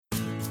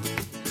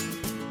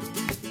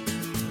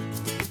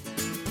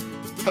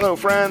Hello,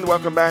 friend.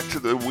 Welcome back to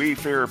the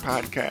Wayfarer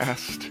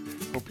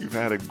Podcast. Hope you've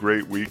had a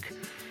great week.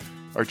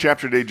 Our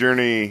chapter day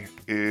journey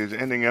is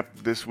ending up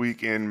this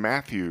week in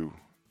Matthew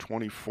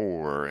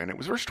 24, and it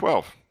was verse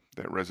 12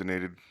 that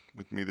resonated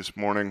with me this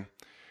morning.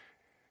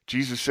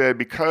 Jesus said,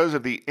 "Because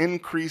of the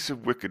increase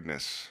of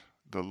wickedness,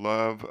 the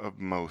love of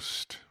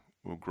most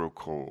will grow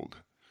cold."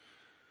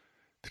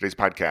 Today's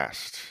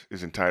podcast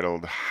is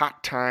entitled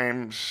Hot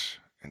Times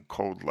and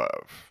Cold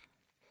Love.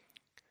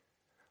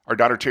 Our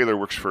daughter Taylor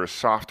works for a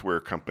software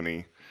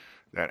company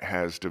that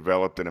has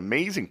developed an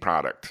amazing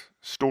product,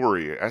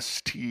 Storii,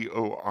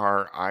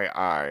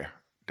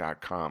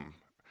 Storii.com.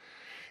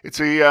 It's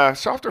a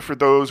software for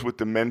those with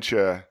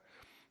dementia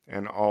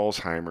and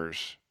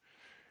Alzheimer's.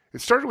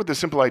 It started with the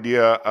simple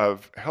idea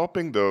of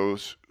helping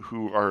those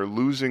who are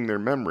losing their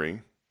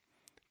memory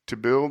to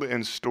build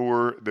and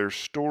store their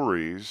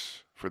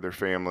stories for their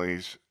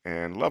families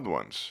and loved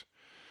ones.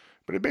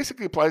 But it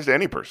basically applies to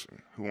any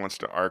person who wants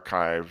to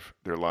archive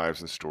their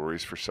lives and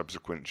stories for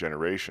subsequent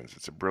generations.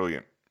 It's a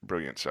brilliant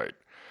site.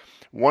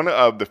 One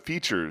of the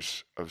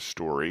features of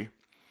Storii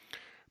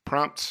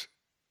prompts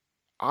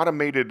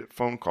automated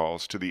phone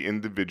calls to the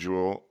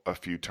individual a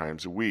few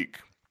times a week.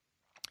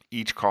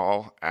 Each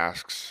call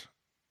asks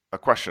a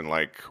question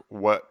like,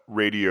 what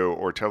radio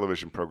or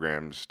television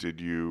programs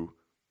did you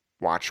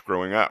watch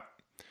growing up?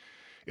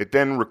 It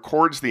then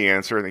records the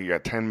answer. I think you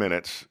got 10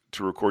 minutes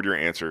to record your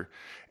answer.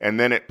 And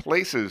then it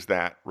places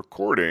that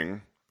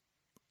recording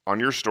on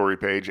your story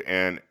page,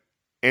 and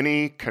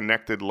any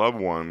connected loved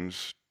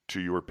ones to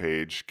your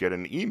page get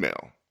an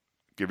email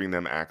giving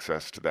them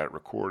access to that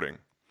recording.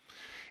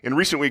 In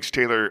recent weeks,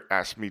 Taylor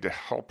asked me to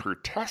help her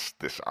test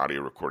this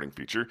audio recording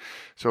feature.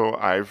 So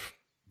I've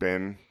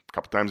been a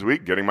couple times a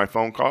week getting my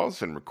phone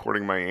calls and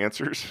recording my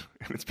answers,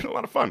 and it's been a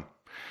lot of fun.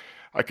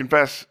 I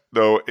confess,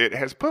 though, it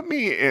has put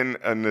me in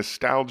a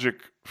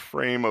nostalgic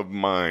frame of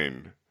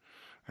mind.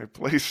 I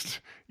placed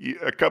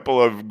a couple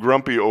of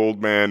grumpy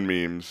old man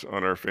memes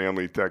on our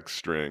family text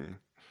string.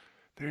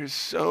 There's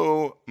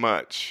so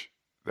much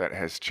that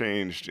has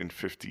changed in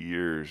 50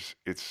 years.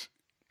 It's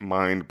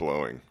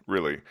mind-blowing,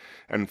 really.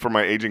 And for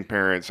my aging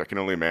parents, I can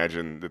only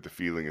imagine that the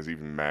feeling is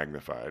even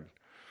magnified.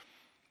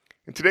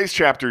 In today's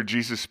chapter,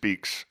 Jesus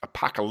speaks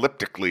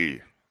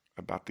apocalyptically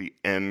about the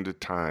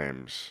end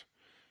times.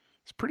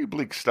 It's pretty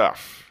bleak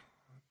stuff.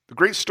 The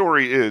great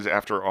story is,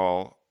 after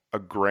all, a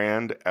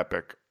grand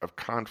epic of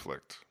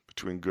conflict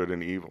between good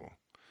and evil.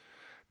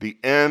 The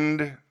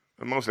end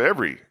of most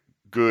every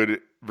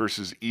good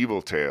versus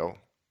evil tale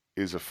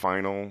is a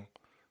final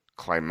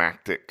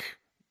climactic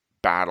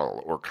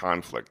battle or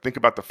conflict. Think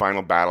about the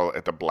final battle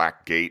at the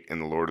Black Gate in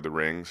The Lord of the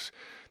Rings.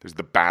 There's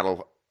the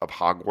Battle of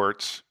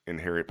Hogwarts in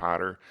Harry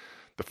Potter.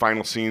 The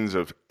final scenes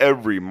of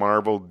every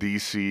Marvel,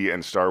 DC,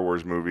 and Star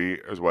Wars movie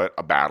is what?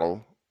 A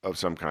battle of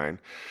some kind.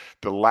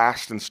 The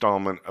last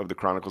installment of the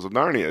Chronicles of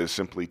Narnia is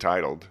simply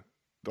titled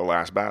The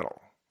Last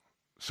Battle.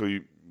 So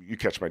you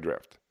catch my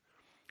drift.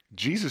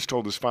 Jesus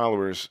told his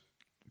followers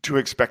to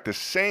expect the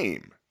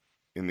same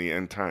in the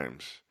end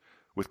times,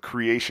 with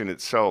creation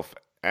itself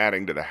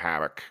adding to the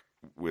havoc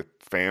with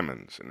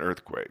famines and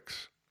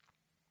earthquakes.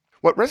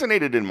 What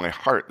resonated in my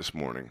heart this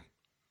morning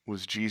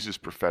was Jesus'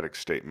 prophetic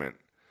statement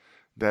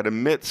that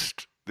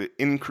amidst the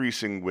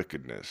increasing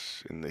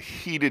wickedness and the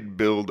heated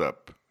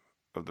buildup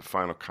of the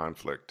final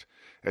conflict,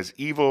 as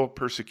evil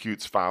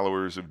persecutes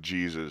followers of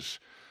Jesus,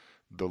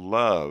 the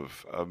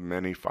love of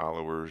many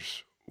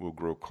followers will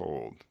grow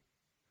cold.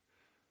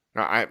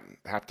 Now, I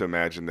have to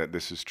imagine that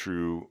this is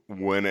true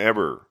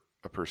whenever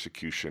a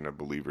persecution of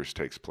believers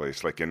takes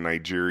place, like in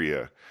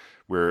Nigeria,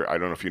 where, I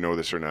don't know if you know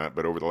this or not,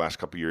 but over the last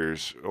couple of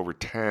years, over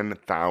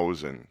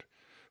 10,000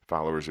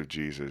 followers of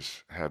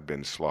Jesus have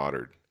been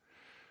slaughtered.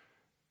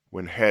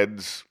 When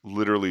heads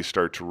literally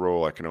start to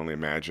roll, I can only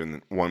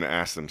imagine one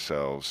asks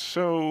themselves,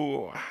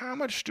 so how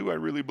much do I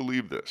really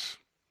believe this?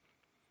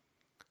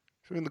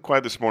 So in the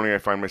quiet this morning, I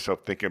find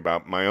myself thinking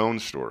about my own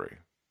story.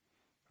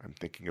 I'm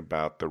thinking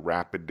about the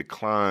rapid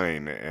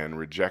decline and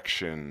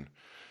rejection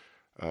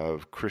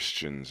of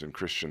Christians and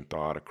Christian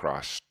thought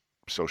across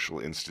social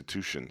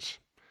institutions.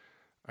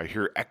 I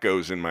hear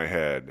echoes in my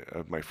head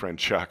of my friend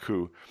Chuck,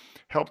 who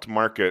helped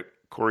market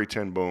Corrie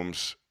ten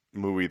Boom's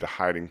movie The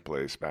Hiding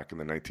Place back in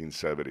the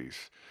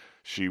 1970s.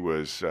 She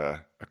was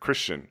a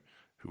Christian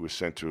who was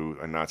sent to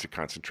a Nazi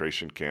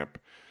concentration camp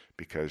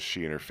because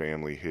she and her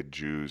family hid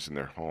Jews in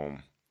their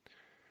home.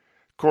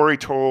 Corrie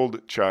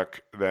told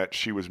Chuck that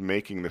she was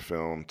making the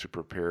film to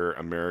prepare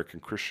American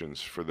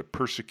Christians for the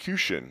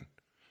persecution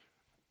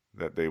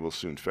that they will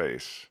soon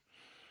face.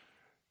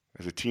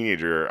 As a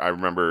teenager, I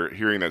remember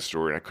hearing that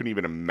story, and I couldn't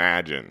even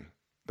imagine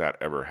that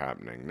ever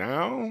happening.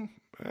 Now,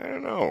 I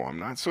don't know. I'm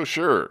not so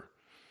sure.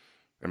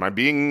 Am I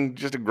being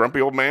just a grumpy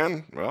old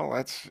man? Well,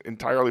 that's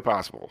entirely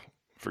possible.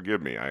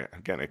 Forgive me. I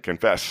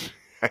confess,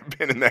 I've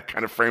been in that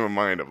kind of frame of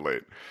mind of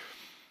late.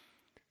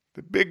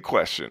 The big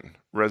question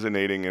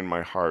resonating in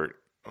my heart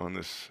on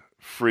this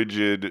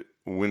frigid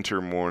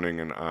winter morning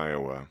in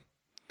Iowa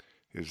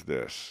is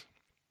this.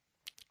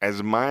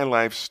 As my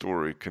life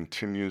story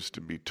continues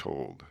to be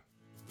told,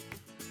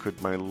 could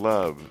my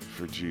love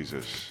for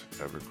Jesus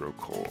ever grow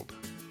cold?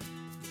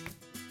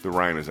 The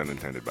rhyme is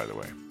unintended, by the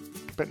way,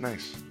 but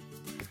nice.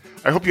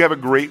 I hope you have a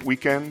great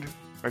weekend,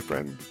 my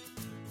friend.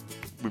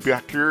 We'll be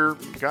back here,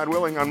 God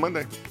willing, on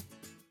Monday.